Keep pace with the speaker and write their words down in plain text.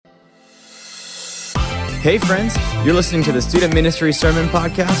Hey friends, you're listening to the Student Ministry Sermon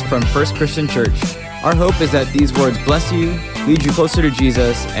Podcast from First Christian Church. Our hope is that these words bless you, lead you closer to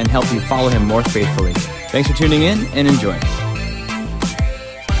Jesus, and help you follow him more faithfully. Thanks for tuning in and enjoy.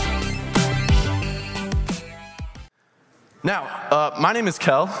 Now, my name is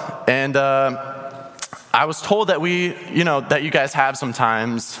Kel, and I was told that that you guys have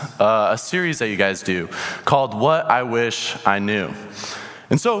sometimes a series that you guys do called What I Wish I Knew.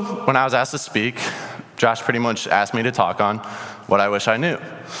 And so when I was asked to speak, Josh pretty much asked me to talk on what I wish I knew.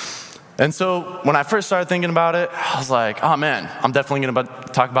 And so when I first started thinking about it, I was like, oh man, I'm definitely going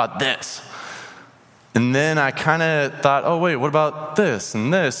to talk about this. And then I kind of thought, oh wait, what about this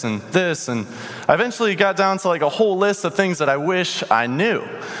and this and this? And I eventually got down to like a whole list of things that I wish I knew.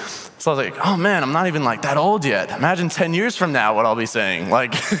 So I was like, oh man, I'm not even like that old yet. Imagine 10 years from now what I'll be saying.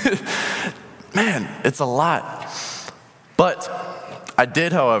 Like, man, it's a lot. But I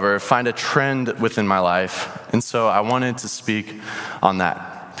did, however, find a trend within my life, and so I wanted to speak on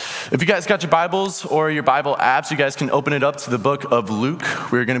that. If you guys got your Bibles or your Bible apps, you guys can open it up to the book of Luke.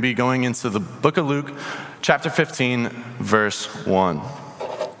 We're going to be going into the book of Luke, chapter 15, verse 1.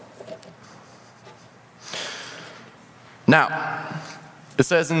 Now, it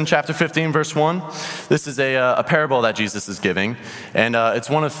says in chapter 15, verse 1, this is a parable that Jesus is giving, and it's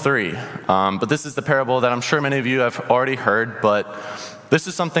one of three. But this is the parable that I'm sure many of you have already heard, but this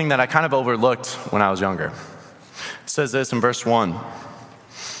is something that I kind of overlooked when I was younger. It says this in verse 1.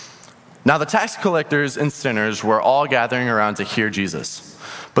 Now the tax collectors and sinners were all gathering around to hear Jesus.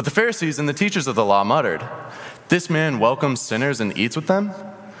 But the Pharisees and the teachers of the law muttered, "This man welcomes sinners and eats with them?"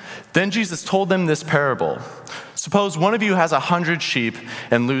 Then Jesus told them this parable. Suppose one of you has 100 sheep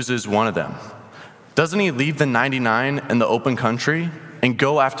and loses one of them. Doesn't he leave the 99 in the open country and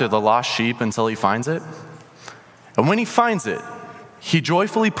go after the lost sheep until he finds it? And when he finds it, he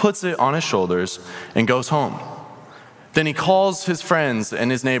joyfully puts it on his shoulders and goes home. Then he calls his friends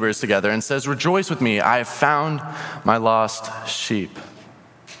and his neighbors together and says, "Rejoice with me, I have found my lost sheep."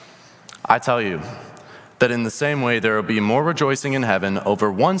 I tell you that in the same way there will be more rejoicing in heaven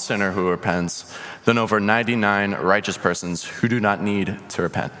over one sinner who repents than over 99 righteous persons who do not need to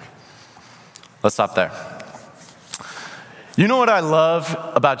repent. Let's stop there. You know what I love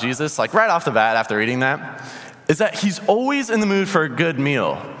about Jesus, like right off the bat after reading that, is that he's always in the mood for a good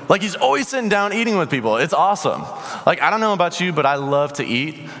meal. Like he's always sitting down eating with people. It's awesome. Like I don't know about you, but I love to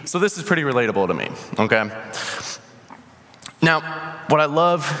eat. So this is pretty relatable to me, okay? Now, what I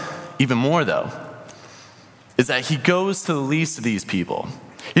love even more though, is that he goes to the least of these people.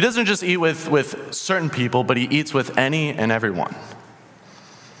 He doesn't just eat with certain people, but he eats with any and everyone.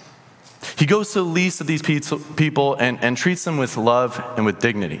 He goes to the least of these people and treats them with love and with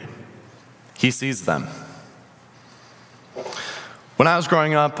dignity. He sees them. When I was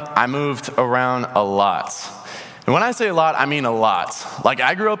growing up, I moved around a lot. And when I say a lot, I mean a lot. Like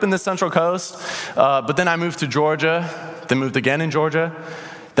I grew up in the Central Coast, but then I moved to Georgia, then moved again in Georgia,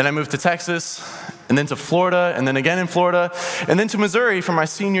 then I moved to Texas, and then to Florida, and then again in Florida, and then to Missouri for my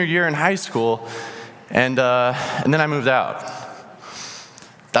senior year in high school, and then I moved out.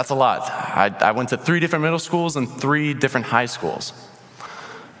 That's a lot. I went to 3 different middle schools and 3 different high schools.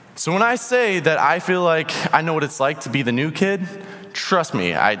 So when I say that I feel like I know what it's like to be the new kid, trust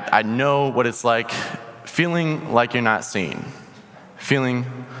me, I know what it's like feeling like you're not seen, feeling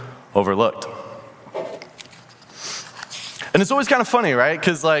overlooked. And it's always kind of funny, right?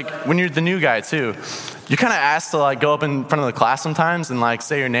 Because like when you're the new guy too, you're kind of asked to like go up in front of the class sometimes and like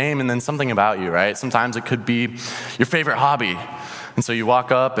say your name and then something about you, right? Sometimes it could be your favorite hobby. And so you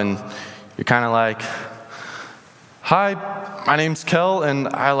walk up and you're kind of like, "Hi, my name's Kel and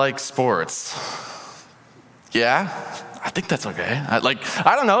I like sports." Yeah, I think that's okay. I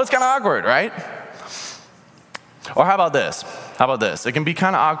don't know, it's kind of awkward, right? Or how about this? It can be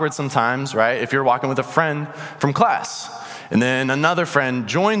kind of awkward sometimes, right? If you're walking with a friend from class. And then another friend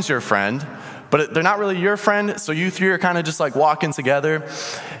joins your friend, but they're not really your friend, so you 3 are kind of just like walking together,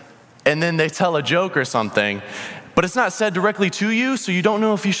 and then they tell a joke or something, but it's not said directly to you, so you don't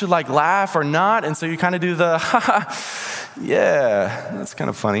know if you should like laugh or not, and so you kind of do the, yeah, that's kind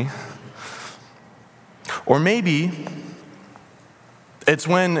of funny. Or maybe it's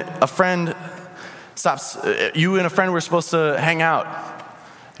when a friend stops, you and a friend were supposed to hang out,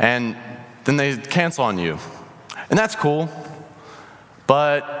 and then they cancel on you. And that's cool,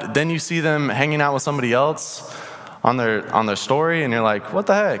 but then you see them hanging out with somebody else on their story, and you're like, what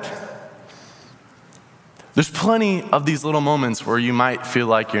the heck? There's plenty of these little moments where you might feel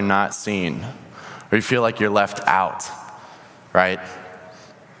like you're not seen, or you feel like you're left out, right?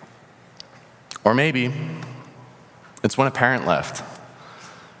 Or maybe it's when a parent left,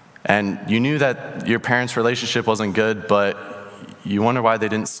 and you knew that your parents' relationship wasn't good, but you wonder why they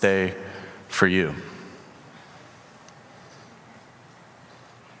didn't stay for you.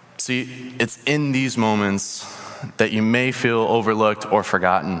 See, it's in these moments that you may feel overlooked or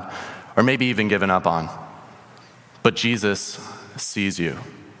forgotten, or maybe even given up on. But Jesus sees you,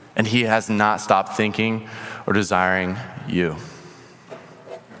 and he has not stopped thinking or desiring you.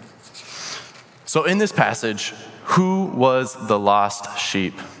 So in this passage, who was the lost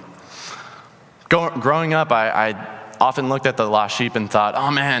sheep? Growing up, I often looked at the lost sheep and thought, oh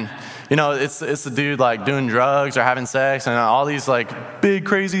man, it's the dude like doing drugs or having sex and all these like big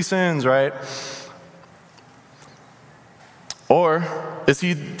crazy sins, right? Or is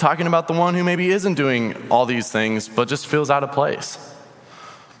he talking about the one who maybe isn't doing all these things but just feels out of place?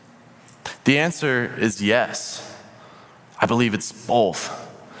 The answer is yes. I believe it's both.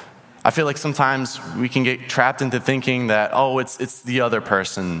 I feel like sometimes we can get trapped into thinking that, it's the other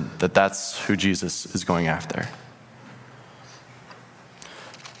person, that's who Jesus is going after.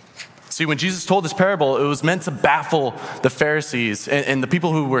 See, when Jesus told this parable, it was meant to baffle the Pharisees and the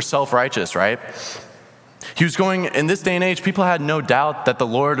people who were self-righteous, right? He was going, in this day and age, people had no doubt that the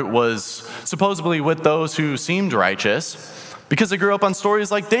Lord was supposedly with those who seemed righteous because they grew up on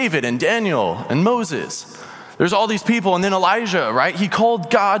stories like David and Daniel and Moses. There's all these people, and then Elijah, right? He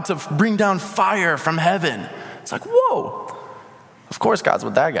called God to bring down fire from heaven. It's like, whoa, of course God's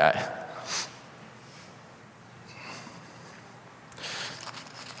with that guy.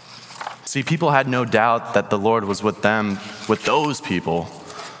 See, people had no doubt that the Lord was with them, with those people.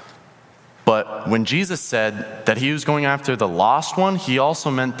 But when Jesus said that he was going after the lost one, he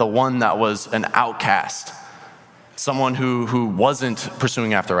also meant the one that was an outcast, someone who wasn't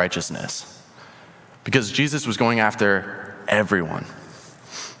pursuing after righteousness. Because Jesus was going after everyone.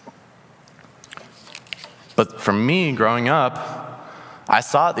 But for me, growing up, I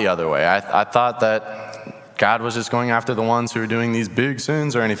saw it the other way. I thought that God was just going after the ones who were doing these big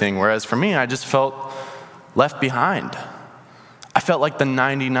sins or anything, whereas for me, I just felt left behind. I felt like the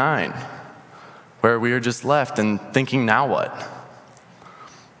 99, where we were just left and thinking, now what?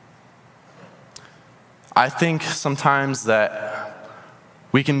 I think sometimes that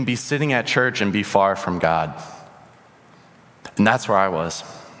we can be sitting at church and be far from God. And that's where I was.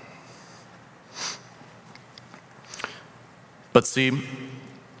 But see,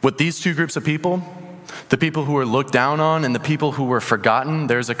 with these two groups of people, the people who were looked down on and the people who were forgotten,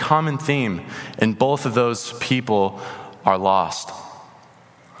 there's a common theme, and both of those people are lost.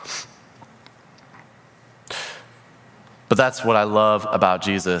 But that's what I love about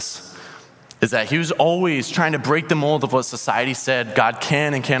Jesus, is that he was always trying to break the mold of what society said God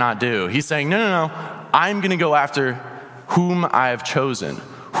can and cannot do. He's saying, no, I'm going to go after whom I have chosen,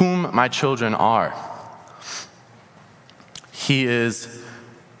 whom my children are. He is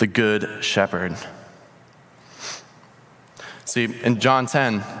the good shepherd. See, in John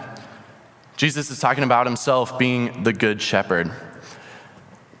 10, Jesus is talking about himself being the good shepherd.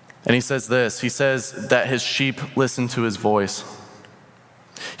 And he says this, he says that his sheep listen to his voice.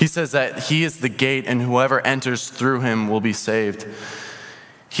 He says that he is the gate and whoever enters through him will be saved.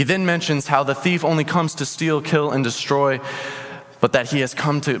 He then mentions how the thief only comes to steal, kill, and destroy, but that he has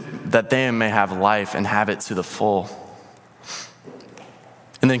come that they may have life and have it to the full.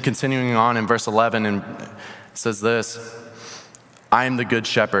 And then continuing on in verse 11, and it says this, I am the good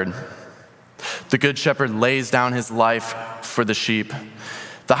shepherd. The good shepherd lays down his life for the sheep.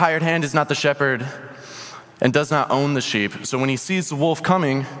 The hired hand is not the shepherd and does not own the sheep. So when he sees the wolf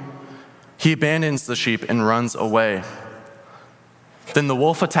coming, he abandons the sheep and runs away. Then the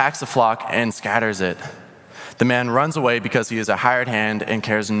wolf attacks the flock and scatters it. The man runs away because he is a hired hand and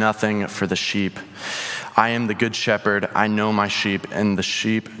cares nothing for the sheep. I am the good shepherd. I know my sheep, and the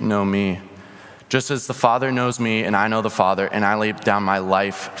sheep know me. Just as the Father knows me, and I know the Father, and I lay down my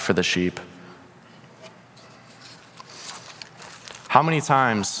life for the sheep. How many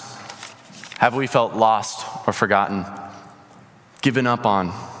times have we felt lost or forgotten, given up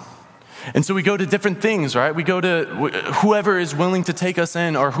on? And so we go to different things, right? We go to whoever is willing to take us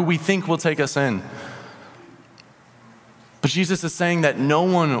in or who we think will take us in. But Jesus is saying that no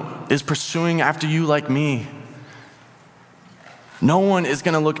one is pursuing after you like me. No one is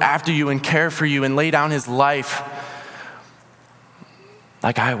going to look after you and care for you and lay down his life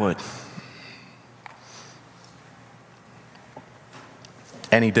like I would.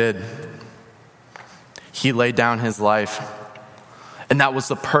 And he did. He laid down his life. And that was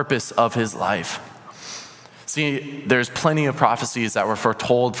the purpose of his life. See, there's plenty of prophecies that were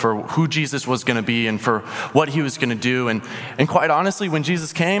foretold for who Jesus was going to be and for what he was going to do. And quite honestly, when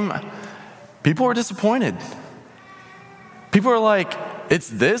Jesus came, people were disappointed. People were like, it's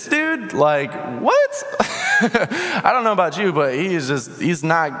this dude? Like, what? I don't know about you, but he's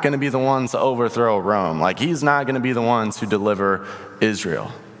not going to be the ones to overthrow Rome. Like, he's not going to be the ones who deliver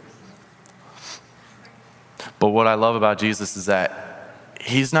Israel. But what I love about Jesus is that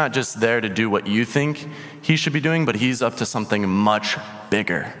he's not just there to do what you think he should be doing, but he's up to something much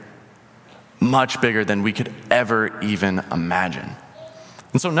bigger than we could ever even imagine.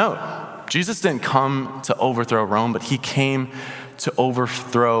 And so no, Jesus didn't come to overthrow Rome, but he came to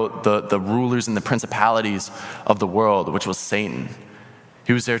overthrow the rulers and the principalities of the world, which was Satan.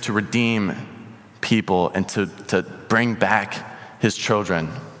 He was there to redeem people and to bring back his children.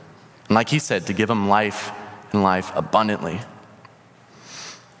 And like he said, to give them life and life abundantly.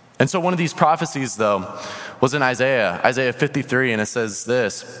 And so one of these prophecies, though, was in Isaiah 53, and it says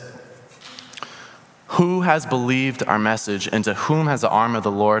this: "Who has believed our message, and to whom has the arm of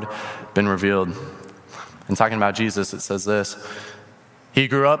the Lord been revealed?" And talking about Jesus, it says this: "He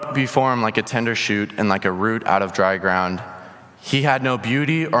grew up before him like a tender shoot and like a root out of dry ground. He had no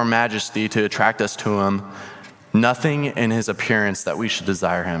beauty or majesty to attract us to him, nothing in his appearance that we should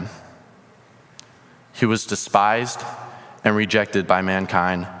desire him. He was despised and rejected by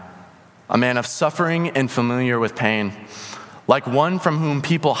mankind, a man of suffering and familiar with pain. Like one from whom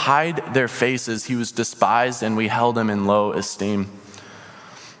people hide their faces, he was despised, and we held him in low esteem.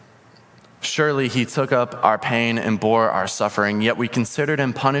 Surely he took up our pain and bore our suffering, yet we considered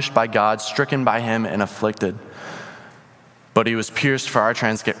him punished by God, stricken by him and afflicted. But he was pierced for our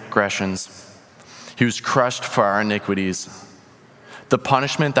transgressions. He was crushed for our iniquities. The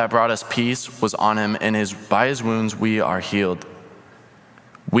punishment that brought us peace was on him, and by his wounds we are healed.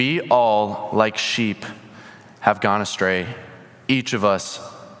 We all, like sheep, have gone astray. Each of us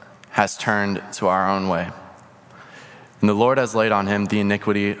has turned to our own way. And the Lord has laid on him the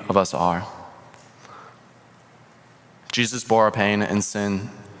iniquity of us all." Jesus bore our pain and sin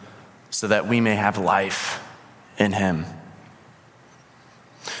so that we may have life in him.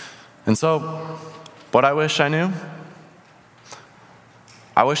 And so, what I wish I knew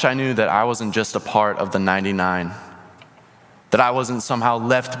that I wasn't just a part of the 99, that I wasn't somehow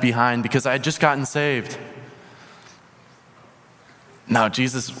left behind because I had just gotten saved. No,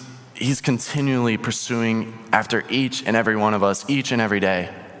 Jesus, he's continually pursuing after each and every one of us, each and every day.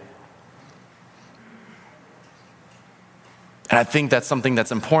 And I think that's something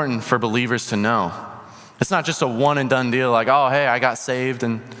that's important for believers to know. It's not just a one and done deal, like, oh, hey, I got saved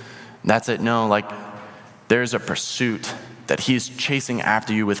and that's it. No, like, there's a pursuit that he's chasing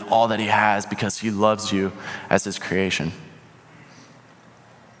after you with all that he has because he loves you as his creation.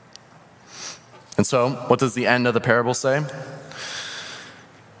 And so, what does the end of the parable say?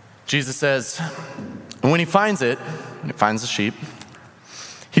 Jesus says, and when he finds the sheep,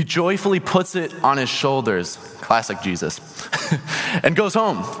 he joyfully puts it on his shoulders, classic Jesus, and goes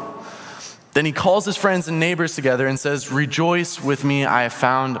home. Then he calls his friends and neighbors together and says, "Rejoice with me, I have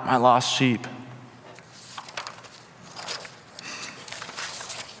found my lost sheep."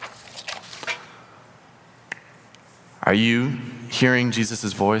 Are you hearing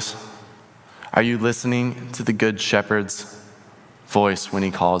Jesus' voice? Are you listening to the Good Shepherd's voice when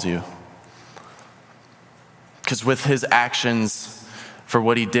he calls you? Because with his actions for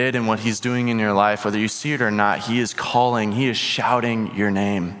what he did and what he's doing in your life, whether you see it or not, he is calling, he is shouting your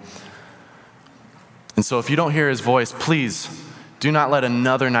name. And so if you don't hear his voice, please do not let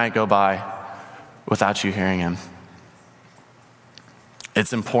another night go by without you hearing him.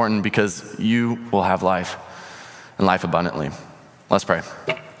 It's important because you will have life and life abundantly. Let's pray.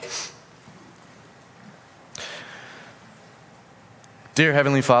 Dear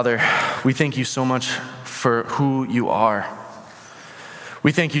Heavenly Father, we thank you so much for who you are.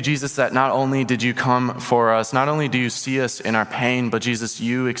 We thank you, Jesus, that not only did you come for us, not only do you see us in our pain, but Jesus,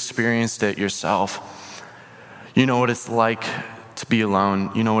 you experienced it yourself. You know what it's like to be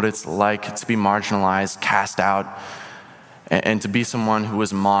alone. You know what it's like to be marginalized, cast out, and to be someone who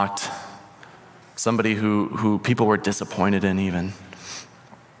was mocked, somebody who people were disappointed in even.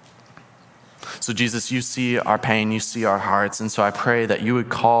 So Jesus, you see our pain, you see our hearts, and so I pray that you would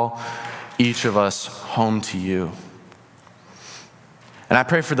call each of us home to you. And I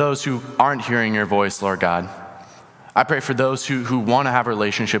pray for those who aren't hearing your voice, Lord God. I pray for those who want to have a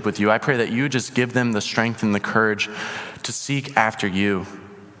relationship with you. I pray that you just give them the strength and the courage to seek after you,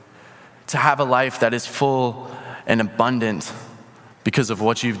 to have a life that is full and abundant because of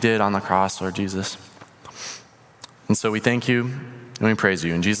what you did on the cross, Lord Jesus. And so we thank you and we praise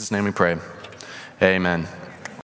you. In Jesus' name we pray. Amen.